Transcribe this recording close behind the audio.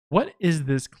What is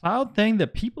this cloud thing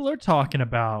that people are talking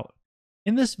about?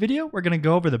 In this video, we're going to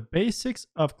go over the basics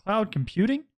of cloud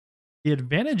computing, the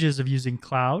advantages of using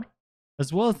cloud,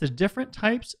 as well as the different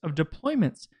types of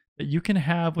deployments that you can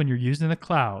have when you're using the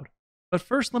cloud. But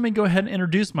first, let me go ahead and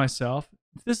introduce myself.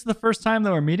 If this is the first time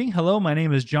that we're meeting, hello, my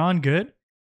name is John Good,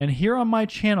 and here on my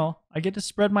channel, I get to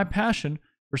spread my passion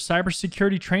for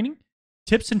cybersecurity training,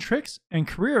 tips and tricks, and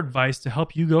career advice to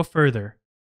help you go further.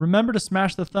 Remember to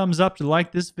smash the thumbs up to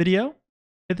like this video,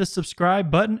 hit the subscribe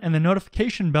button and the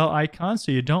notification bell icon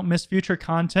so you don't miss future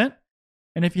content.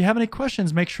 And if you have any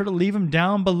questions, make sure to leave them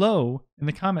down below in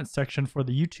the comments section for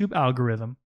the YouTube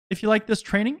algorithm. If you like this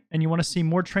training and you want to see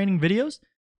more training videos,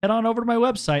 head on over to my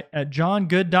website at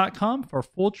johngood.com for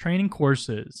full training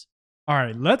courses. All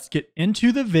right, let's get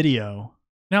into the video.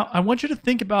 Now, I want you to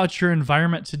think about your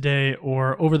environment today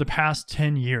or over the past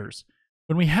 10 years.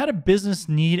 When we had a business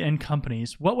need in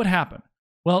companies, what would happen?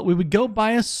 Well, we would go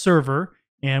buy a server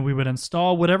and we would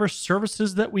install whatever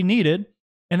services that we needed,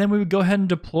 and then we would go ahead and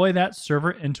deploy that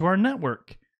server into our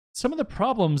network. Some of the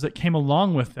problems that came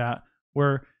along with that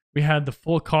were we had the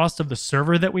full cost of the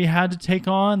server that we had to take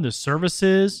on, the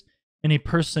services, any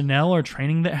personnel or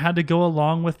training that had to go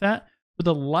along with that for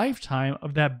the lifetime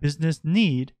of that business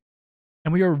need.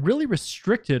 And we were really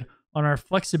restricted on our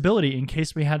flexibility in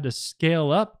case we had to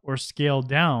scale up or scale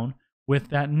down with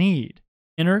that need.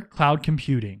 Enter cloud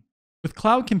computing. With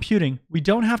cloud computing, we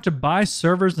don't have to buy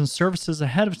servers and services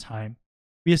ahead of time.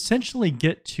 We essentially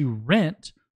get to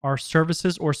rent our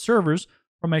services or servers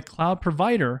from a cloud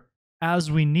provider as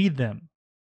we need them.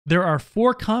 There are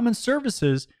 4 common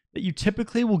services that you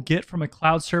typically will get from a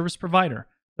cloud service provider.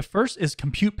 The first is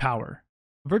compute power.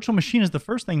 A virtual machine is the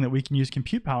first thing that we can use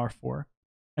compute power for.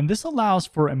 And this allows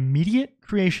for immediate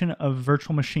creation of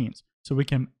virtual machines. So we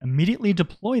can immediately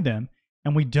deploy them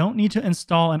and we don't need to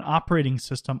install an operating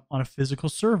system on a physical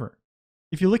server.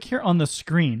 If you look here on the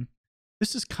screen,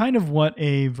 this is kind of what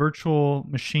a virtual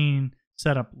machine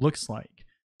setup looks like.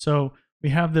 So we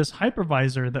have this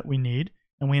hypervisor that we need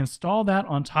and we install that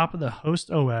on top of the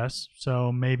host OS. So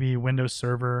maybe Windows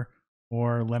Server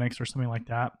or Linux or something like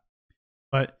that.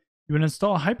 But you would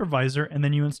install a hypervisor and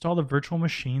then you install the virtual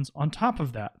machines on top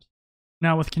of that.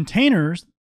 Now with containers,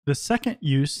 the second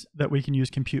use that we can use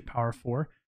compute power for,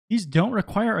 these don't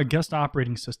require a guest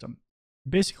operating system.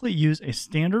 You basically use a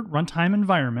standard runtime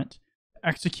environment to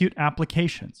execute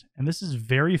applications, and this is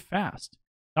very fast.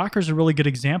 Docker is a really good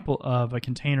example of a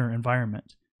container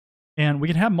environment. And we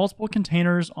can have multiple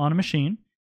containers on a machine,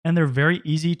 and they're very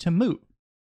easy to move.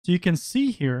 So you can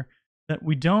see here that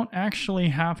we don't actually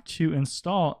have to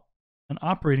install an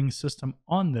operating system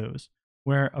on those,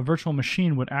 where a virtual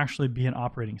machine would actually be an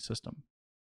operating system.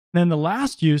 Then the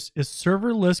last use is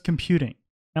serverless computing.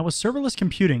 Now with serverless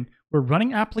computing, we're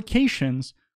running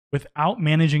applications without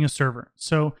managing a server.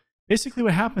 So basically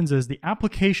what happens is the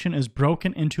application is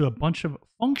broken into a bunch of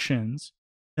functions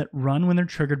that run when they're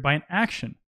triggered by an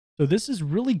action. So this is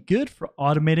really good for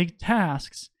automating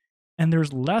tasks, and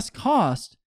there's less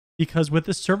cost because with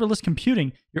this serverless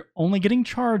computing, you're only getting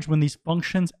charged when these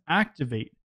functions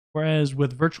activate. Whereas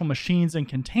with virtual machines and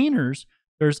containers,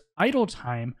 there's idle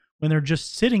time when they're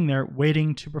just sitting there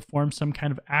waiting to perform some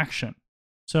kind of action.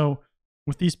 So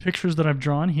with these pictures that I've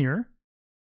drawn here,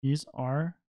 these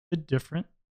are the different,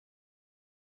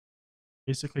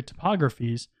 basically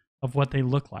topographies of what they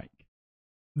look like.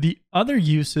 The other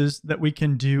uses that we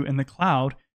can do in the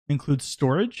cloud include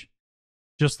storage.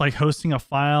 Just like hosting a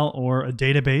file or a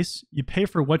database, you pay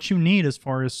for what you need as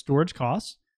far as storage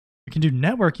costs. We can do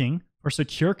networking for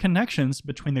secure connections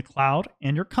between the cloud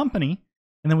and your company.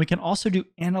 And then we can also do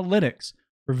analytics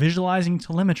for visualizing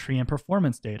telemetry and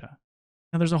performance data.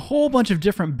 Now there's a whole bunch of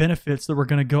different benefits that we're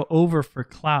going to go over for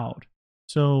cloud.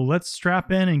 So let's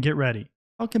strap in and get ready.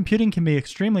 Cloud computing can be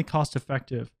extremely cost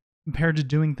effective compared to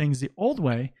doing things the old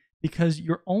way because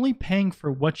you're only paying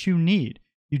for what you need.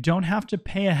 You don't have to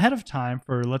pay ahead of time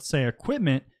for, let's say,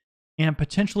 equipment and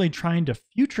potentially trying to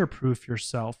future-proof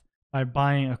yourself by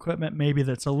buying equipment maybe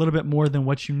that's a little bit more than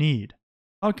what you need.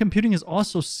 Cloud computing is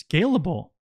also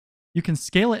scalable. You can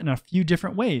scale it in a few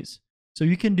different ways. So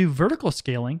you can do vertical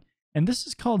scaling, and this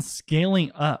is called scaling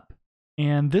up.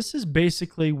 And this is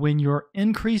basically when you're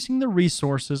increasing the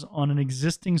resources on an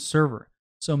existing server.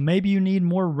 So maybe you need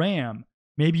more RAM,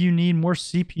 maybe you need more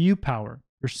CPU power.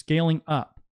 You're scaling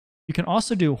up. You can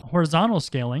also do horizontal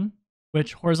scaling,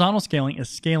 which horizontal scaling is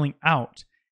scaling out.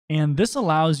 And this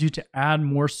allows you to add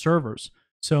more servers.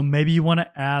 So maybe you want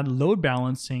to add load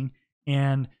balancing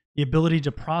and the ability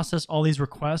to process all these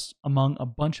requests among a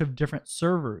bunch of different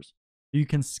servers. You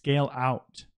can scale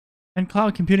out. And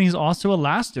cloud computing is also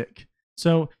elastic.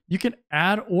 So you can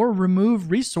add or remove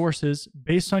resources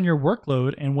based on your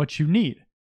workload and what you need.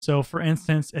 So, for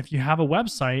instance, if you have a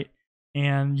website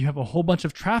and you have a whole bunch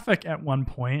of traffic at one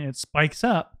point, it spikes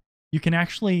up, you can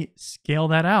actually scale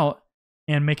that out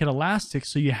and make it elastic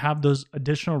so you have those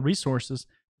additional resources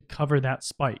to cover that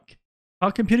spike.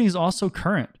 Cloud computing is also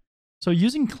current. So,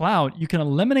 using cloud, you can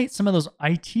eliminate some of those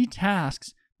IT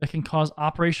tasks that can cause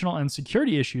operational and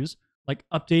security issues, like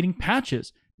updating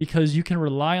patches, because you can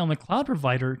rely on the cloud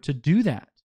provider to do that.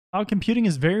 Cloud computing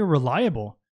is very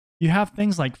reliable. You have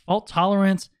things like fault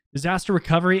tolerance, disaster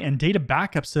recovery, and data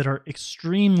backups that are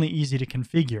extremely easy to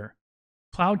configure.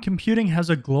 Cloud computing has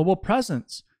a global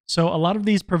presence. So a lot of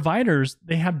these providers,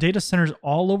 they have data centers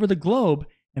all over the globe,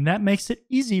 and that makes it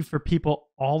easy for people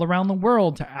all around the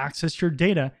world to access your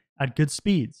data at good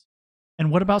speeds. And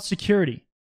what about security?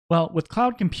 Well, with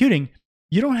cloud computing,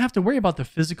 you don't have to worry about the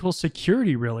physical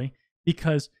security really,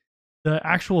 because the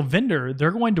actual vendor,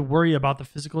 they're going to worry about the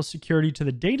physical security to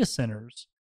the data centers,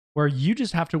 where you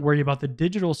just have to worry about the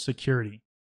digital security.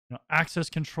 Access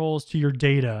controls to your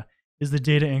data, is the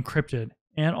data encrypted,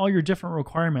 and all your different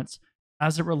requirements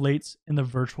as it relates in the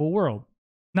virtual world.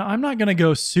 Now, I'm not going to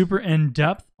go super in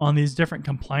depth on these different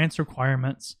compliance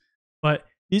requirements, but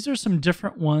these are some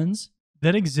different ones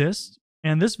that exist.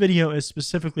 And this video is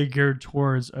specifically geared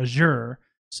towards Azure.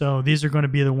 So these are going to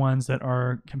be the ones that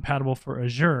are compatible for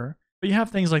Azure. But you have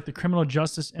things like the Criminal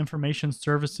Justice Information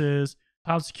Services,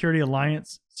 Cloud Security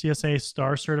Alliance, CSA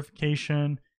STAR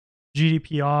certification,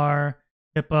 GDPR,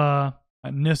 HIPAA,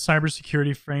 NIST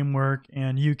Cybersecurity Framework,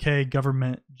 and UK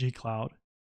Government G-Cloud.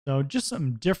 So just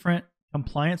some different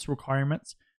compliance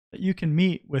requirements that you can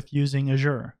meet with using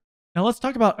Azure. Now let's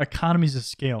talk about economies of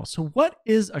scale. So what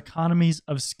is economies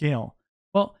of scale?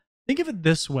 Well, think of it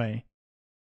this way.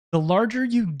 The larger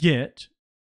you get,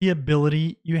 the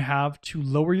ability you have to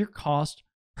lower your cost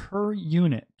per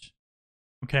unit.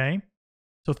 Okay?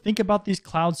 So think about these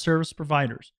cloud service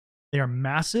providers. They are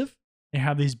massive. They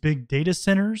have these big data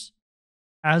centers.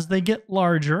 As they get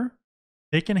larger,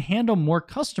 they can handle more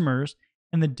customers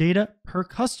and the data per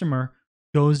customer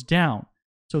goes down.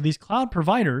 So these cloud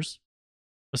providers,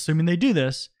 assuming they do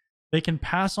this, they can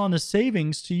pass on the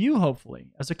savings to you,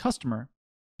 hopefully, as a customer.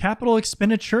 Capital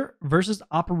expenditure versus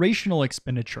operational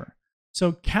expenditure.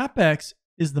 So CapEx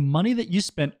is the money that you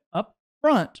spend up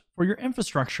front for your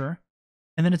infrastructure,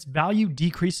 and then its value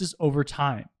decreases over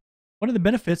time. One of the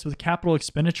benefits with capital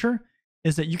expenditure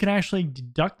is that you can actually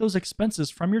deduct those expenses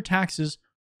from your taxes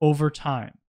over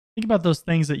time. Think about those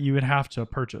things that you would have to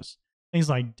purchase. Things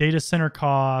like data center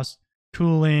costs,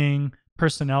 cooling,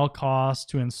 personnel costs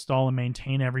to install and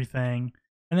maintain everything.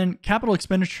 And then capital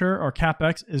expenditure or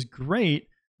CapEx is great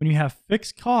when you have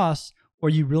fixed costs or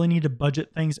you really need to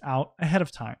budget things out ahead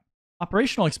of time.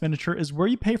 Operational expenditure is where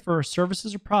you pay for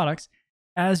services or products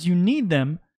as you need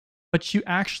them, but you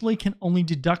actually can only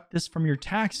deduct this from your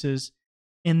taxes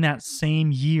in that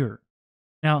same year.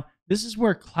 Now, this is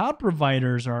where cloud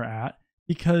providers are at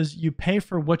because you pay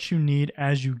for what you need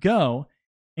as you go,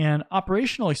 and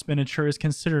operational expenditure is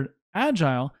considered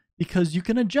agile because you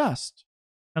can adjust.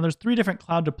 Now, there's 3 different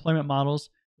cloud deployment models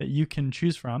that you can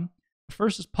choose from. The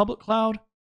first is public cloud,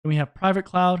 then we have private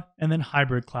cloud, and then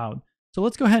hybrid cloud. So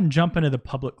let's go ahead and jump into the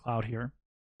public cloud here.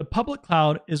 The public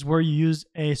cloud is where you use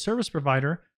a service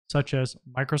provider such as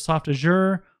Microsoft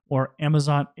Azure or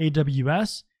Amazon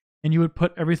AWS, and you would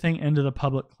put everything into the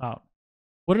public cloud.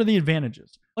 What are the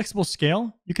advantages? Flexible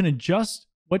scale, you can adjust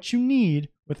what you need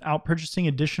without purchasing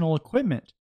additional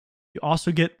equipment. You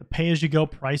also get the pay-as-you-go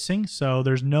pricing, so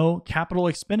there's no capital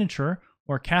expenditure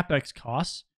or CapEx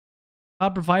costs.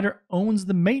 Cloud provider owns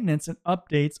the maintenance and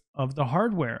updates of the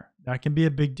hardware. That can be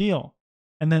a big deal.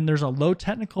 And then there's a low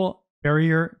technical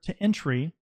barrier to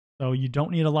entry, so you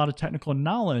don't need a lot of technical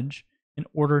knowledge in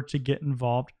order to get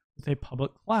involved with a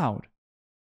public cloud.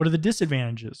 What are the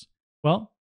disadvantages?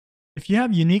 Well, if you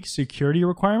have unique security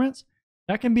requirements,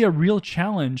 that can be a real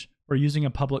challenge for using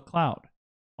a public cloud.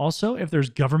 Also, if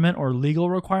there's government or legal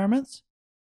requirements,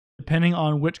 depending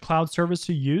on which cloud service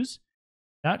you use,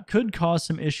 that could cause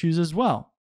some issues as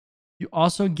well. You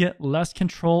also get less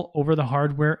control over the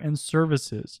hardware and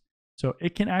services. So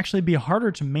it can actually be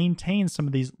harder to maintain some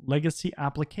of these legacy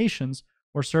applications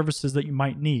or services that you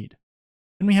might need.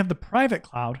 Then we have the private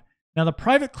cloud. Now, the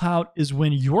private cloud is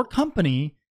when your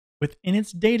company within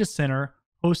its data center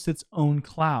hosts its own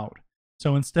cloud.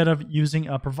 So instead of using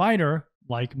a provider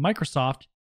like Microsoft,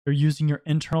 you're using your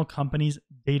internal company's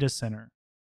data center.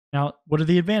 Now, what are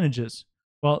the advantages?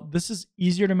 Well, this is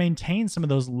easier to maintain some of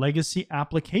those legacy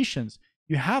applications.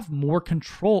 You have more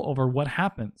control over what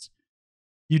happens.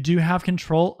 You do have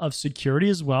control of security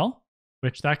as well.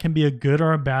 which that can be a good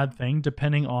or a bad thing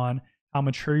depending on how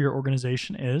mature your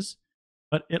organization is.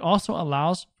 But it also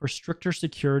allows for stricter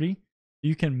security so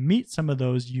you can meet some of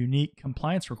those unique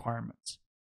compliance requirements.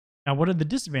 Now, what are the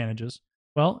disadvantages?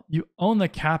 Well, you own the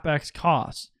CapEx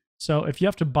costs. So if you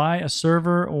have to buy a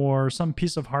server or some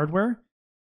piece of hardware,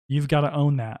 you've got to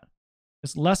own that.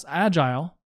 It's less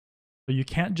agile, so you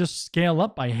can't just scale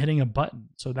up by hitting a button.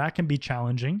 So that can be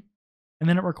challenging. And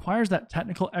then it requires that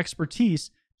technical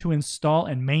expertise to install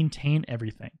and maintain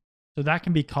everything. So that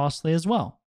can be costly as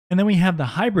well. And then we have the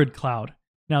hybrid cloud.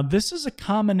 Now, this is a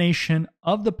combination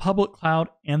of the public cloud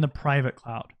and the private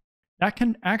cloud. That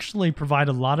can actually provide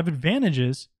a lot of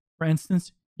advantages. For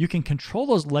instance, you can control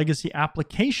those legacy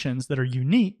applications that are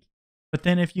unique, but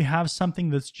then if you have something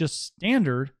that's just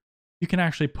standard, you can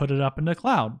actually put it up in the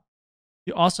cloud.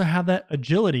 You also have that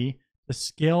agility to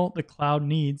scale the cloud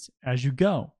needs as you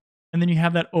go. And then you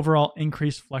have that overall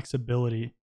increased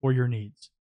flexibility for your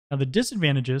needs. Now, the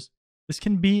disadvantages, this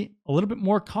can be a little bit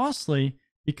more costly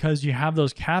because you have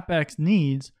those CapEx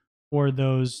needs for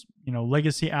those,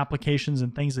 legacy applications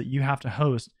and things that you have to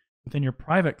host within your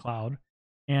private cloud.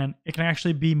 And it can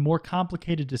actually be more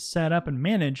complicated to set up and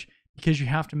manage because you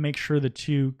have to make sure the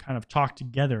two kind of talk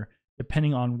together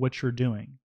depending on what you're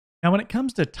doing. Now, when it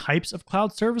comes to types of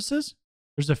cloud services,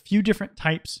 there's a few different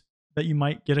types that you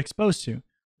might get exposed to.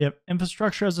 You have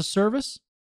infrastructure as a service,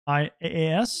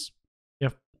 IaaS. You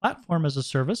have platform as a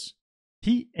service,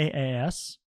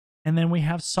 PAAS. And then we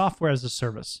have software as a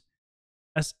service,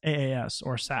 SAAS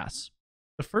or SaaS.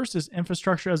 The first is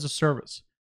infrastructure as a service.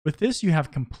 With this, you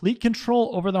have complete control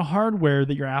over the hardware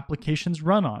that your applications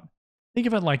run on. Think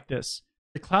of it like this.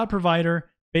 The cloud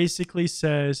provider basically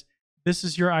says, this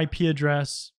is your IP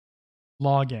address,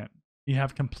 log in. You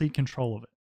have complete control of it.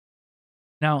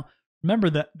 Now,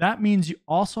 remember that means you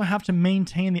also have to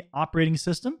maintain the operating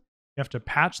system. You have to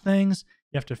patch things.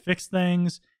 You have to fix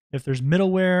things. If there's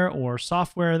middleware or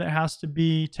software that has to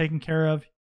be taken care of,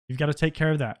 you've got to take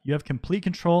care of that. You have complete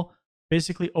control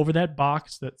basically over that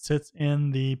box that sits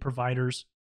in the provider's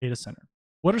data center.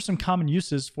 What are some common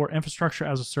uses for infrastructure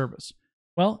as a service?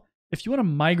 Well, if you want to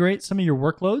migrate some of your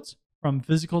workloads from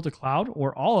physical to cloud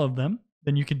or all of them,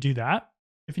 then you could do that.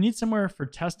 If you need somewhere for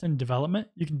test and development,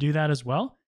 you can do that as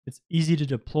well. It's easy to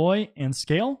deploy and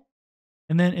scale.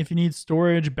 And then if you need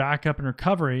storage, backup, and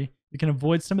recovery, you can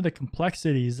avoid some of the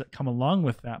complexities that come along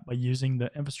with that by using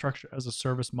the infrastructure as a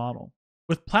service model.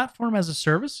 With platform as a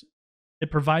service, it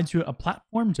provides you a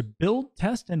platform to build,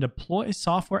 test, and deploy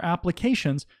software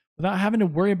applications without having to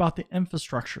worry about the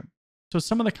infrastructure. So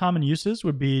some of the common uses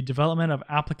would be development of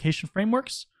application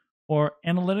frameworks or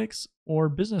analytics or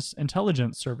business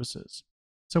intelligence services.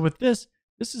 So with this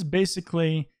is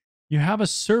basically you have a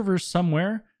server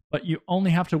somewhere, but you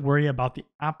only have to worry about the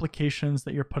applications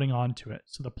that you're putting onto it.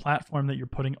 So the platform that you're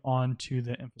putting onto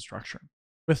the infrastructure.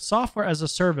 With software as a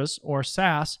service or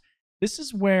SaaS, this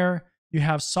is where you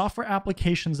have software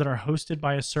applications that are hosted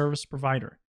by a service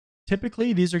provider.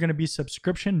 Typically, these are going to be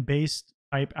subscription-based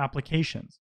type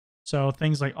applications. So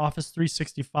things like Office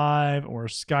 365 or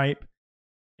Skype.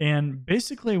 And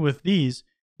basically with these,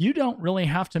 you don't really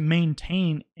have to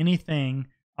maintain anything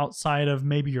outside of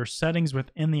maybe your settings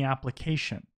within the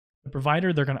application. The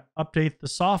provider, they're going to update the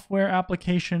software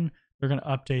application. They're going to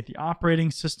update the operating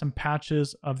system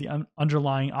patches of the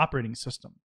underlying operating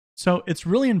system. So it's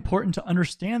really important to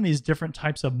understand these different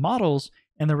types of models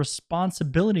and the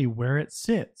responsibility where it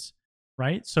sits,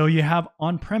 right? So you have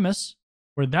on-premise,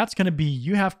 where that's going to be,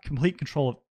 you have complete control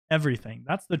of everything.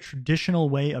 That's the traditional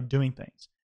way of doing things.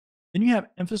 Then you have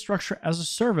infrastructure as a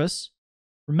service.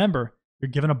 Remember, you're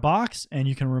given a box and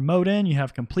you can remote in. You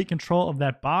have complete control of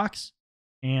that box.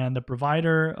 And the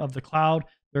provider of the cloud,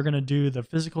 they're going to do the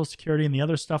physical security and the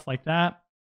other stuff like that.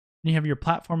 Then you have your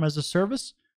platform as a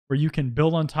service, where you can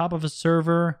build on top of a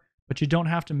server, but you don't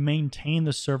have to maintain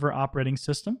the server operating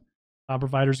system. Cloud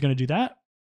provider is going to do that.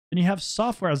 Then you have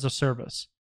software as a service,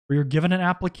 where you're given an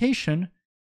application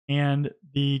and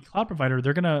the cloud provider,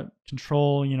 they're going to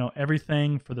control,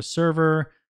 everything for the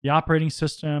server, the operating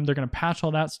system. They're going to patch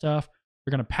all that stuff.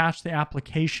 They're going to patch the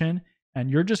application, and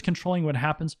you're just controlling what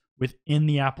happens within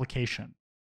the application.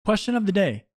 Question of the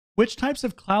day: which types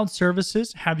of cloud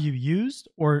services have you used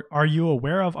or are you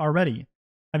aware of already?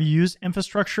 Have you used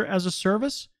infrastructure as a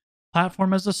service,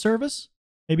 platform as a service,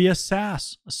 maybe a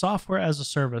SaaS, a software as a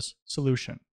service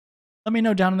solution? Let me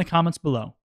know down in the comments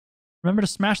below. Remember to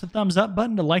smash the thumbs up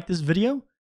button to like this video,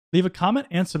 leave a comment,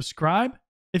 and subscribe.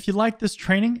 If you like this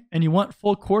training and you want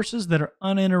full courses that are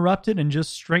uninterrupted and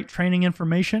just straight training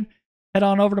information, head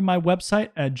on over to my website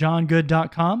at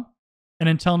johngood.com. And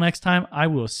until next time, I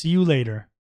will see you later.